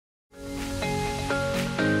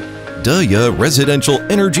Deye residential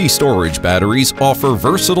energy storage batteries offer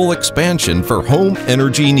versatile expansion for home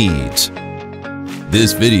energy needs.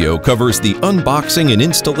 This video covers the unboxing and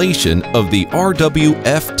installation of the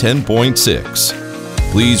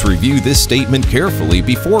RW-F10.6. Please review this statement carefully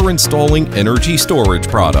before installing energy storage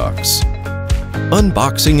products.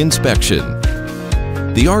 Unboxing inspection.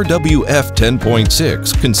 The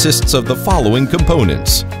RW-F10.6 consists of the following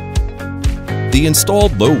components. The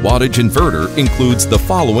installed low-wattage inverter includes the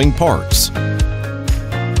following parts.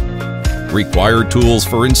 Required tools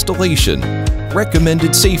for installation.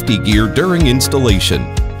 Recommended safety gear during installation.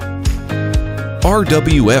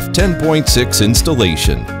 RW-F10.6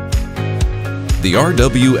 installation. The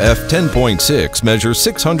RW-F10.6 measures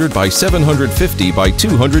 600 by 750 by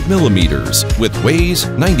 200 millimeters with weighs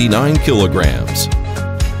 99 kilograms.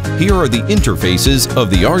 Here are the interfaces of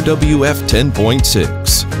the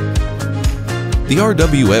RW-F10.6. The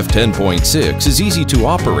RW-F10.6 is easy to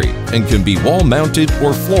operate and can be wall-mounted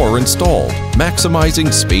or floor-installed,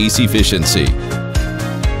 maximizing space efficiency.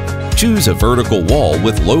 Choose a vertical wall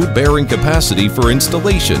with load-bearing capacity for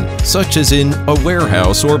installation, such as in a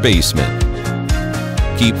warehouse or basement.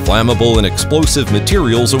 Keep flammable and explosive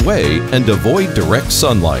materials away and avoid direct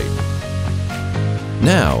sunlight.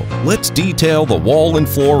 Now, let's detail the wall and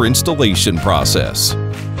floor installation process.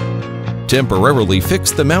 Temporarily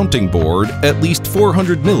fix the mounting board at least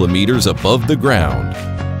 400 millimeters above the ground.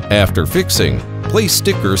 After fixing, place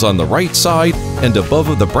stickers on the right side and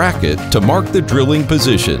above the bracket to mark the drilling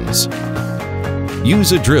positions.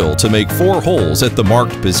 Use a drill to make 4 holes at the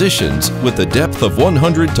marked positions with a depth of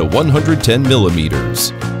 100 to 110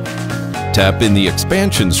 millimeters. Tap in the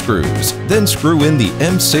expansion screws, then screw in the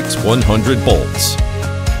M6 100 bolts.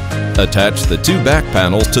 Attach the 2 back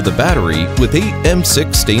panels to the battery with 8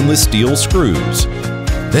 M6 stainless steel screws.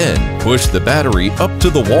 Then push the battery up to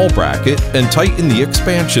the wall bracket and tighten the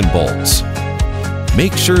expansion bolts.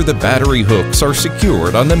 Make sure the battery hooks are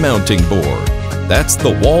secured on the mounting board. That's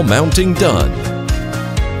the wall mounting done.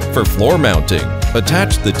 For floor mounting,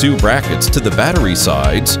 attach the 2 brackets to the battery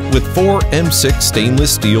sides with 4 M6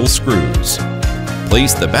 stainless steel screws.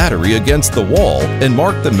 Place the battery against the wall and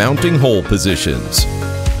mark the mounting hole positions.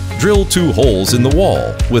 Drill 2 holes in the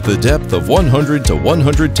wall with a depth of 100 to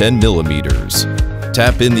 110 millimeters.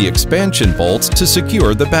 Tap in the expansion bolts to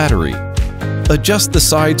secure the battery. Adjust the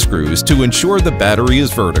side screws to ensure the battery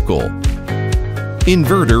is vertical.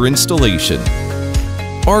 Inverter installation.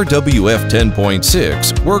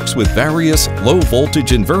 RW-F10.6 works with various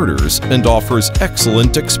low-voltage inverters and offers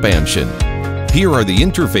excellent expansion. Here are the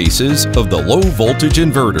interfaces of the low-voltage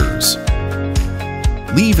inverters.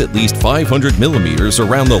 Leave at least 500 millimeters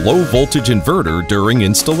around the low-voltage inverter during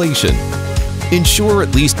installation. Ensure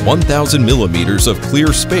at least 1,000 millimeters of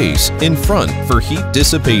clear space in front for heat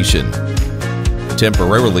dissipation.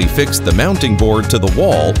 Temporarily fix the mounting board to the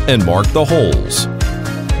wall and mark the holes.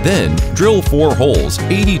 Then drill 4 holes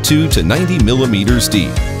 82 to 90 millimeters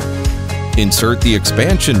deep. Insert the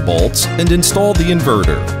expansion bolts and install the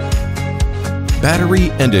inverter.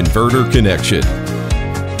 Battery and inverter connection.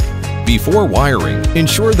 Before wiring,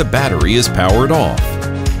 ensure the battery is powered off.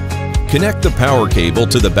 Connect the power cable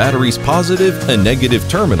to the battery's positive and negative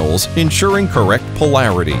terminals, ensuring correct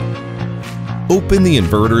polarity. Open the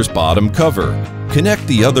inverter's bottom cover. Connect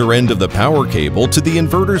the other end of the power cable to the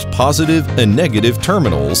inverter's positive and negative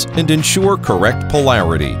terminals and ensure correct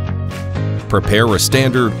polarity. Prepare a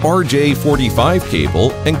standard RJ45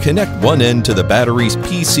 cable and connect one end to the battery's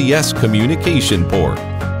PCS communication port.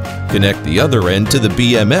 Connect the other end to the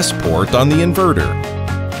BMS port on the inverter.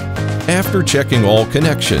 After checking all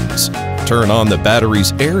connections, turn on the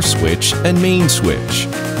battery's air switch and main switch.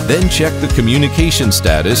 Then check the communication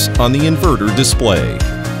status on the inverter display.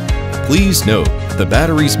 Please note, the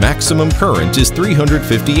battery's maximum current is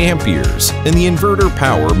 350 amperes and the inverter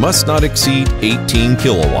power must not exceed 18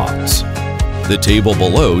 kilowatts. The table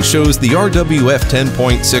below shows the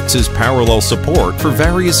RW-F10.6's parallel support for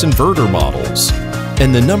various inverter models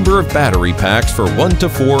and the number of battery packs for 1 to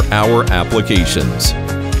 4 hour applications.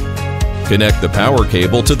 Connect the power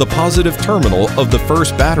cable to the positive terminal of the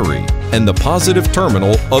first battery and the positive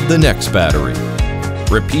terminal of the next battery.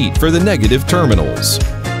 Repeat for the negative terminals.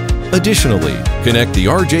 Additionally, connect the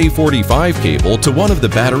RJ45 cable to one of the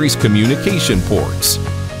battery's communication ports.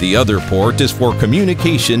 The other port is for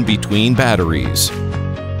communication between batteries.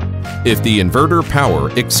 If the inverter power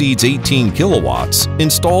exceeds 18 kilowatts,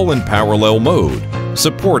 install in parallel mode,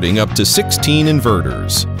 supporting up to 16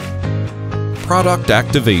 inverters. Product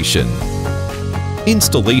activation.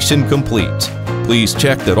 Installation complete. Please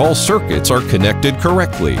check that all circuits are connected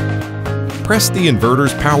correctly. Press the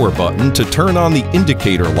inverter's power button to turn on the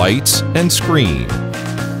indicator lights and screen.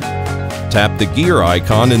 Tap the gear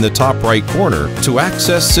icon in the top right corner to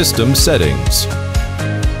access system settings.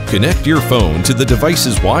 Connect your phone to the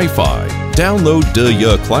device's Wi-Fi, download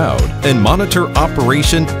Deye Cloud, and monitor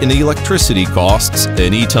operation and electricity costs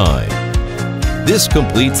anytime. This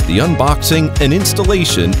completes the unboxing and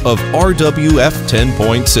installation of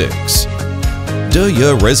RW-F10.6.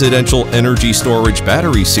 Deye Residential Energy Storage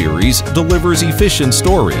Battery Series delivers efficient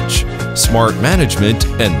storage, smart management,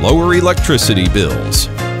 and lower electricity bills.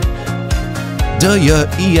 Deye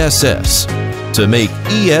ESS, to make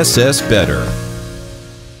ESS better.